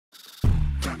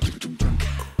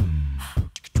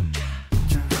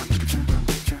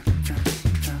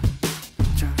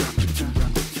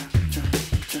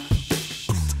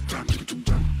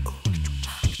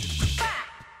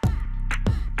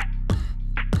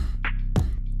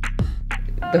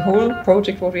The whole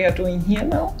project, what we are doing here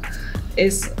now,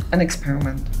 is an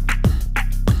experiment.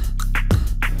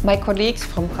 My colleagues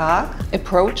from Prague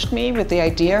approached me with the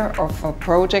idea of a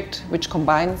project which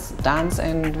combines dance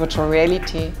and virtual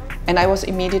reality. And I was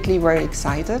immediately very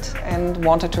excited and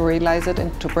wanted to realize it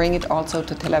and to bring it also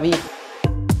to Tel Aviv.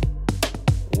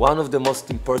 One of the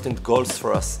most important goals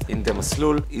for us in the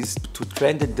Maslool is to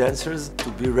train the dancers to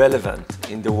be relevant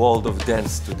in the world of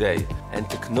dance today, and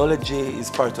technology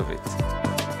is part of it.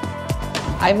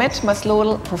 I met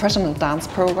Maslool professional dance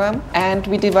program and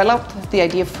we developed the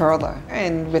idea further,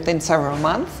 and within several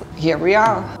months, here we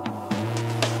are.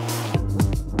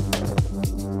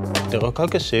 The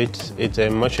Rococo suit is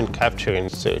a motion capturing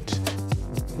suit.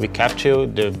 We capture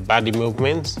the body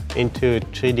movements into a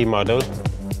 3D model,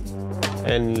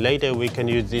 and later we can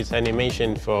use this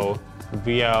animation for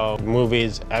VR,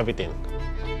 movies, everything.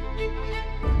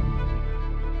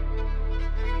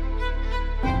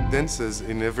 Dancers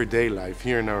in everyday life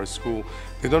here in our school,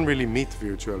 they don't really meet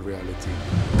virtual reality.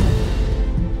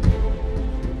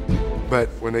 But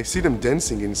when I see them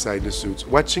dancing inside the suits,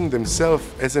 watching themselves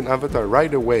as an avatar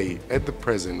right away at the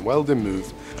present while they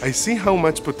move, I see how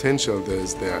much potential there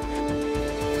is there.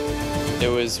 It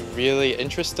was really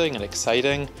interesting and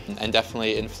exciting and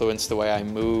definitely influenced the way I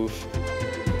move.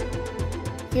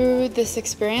 Through this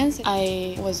experience,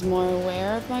 I was more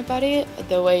aware of my body,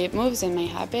 the way it moves and my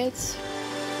habits.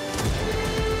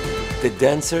 The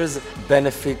dancers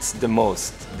benefits the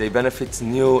most. They benefit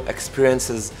new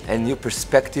experiences and new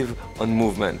perspective on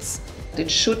movements. It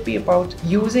should be about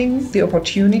using the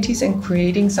opportunities and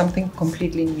creating something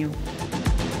completely new.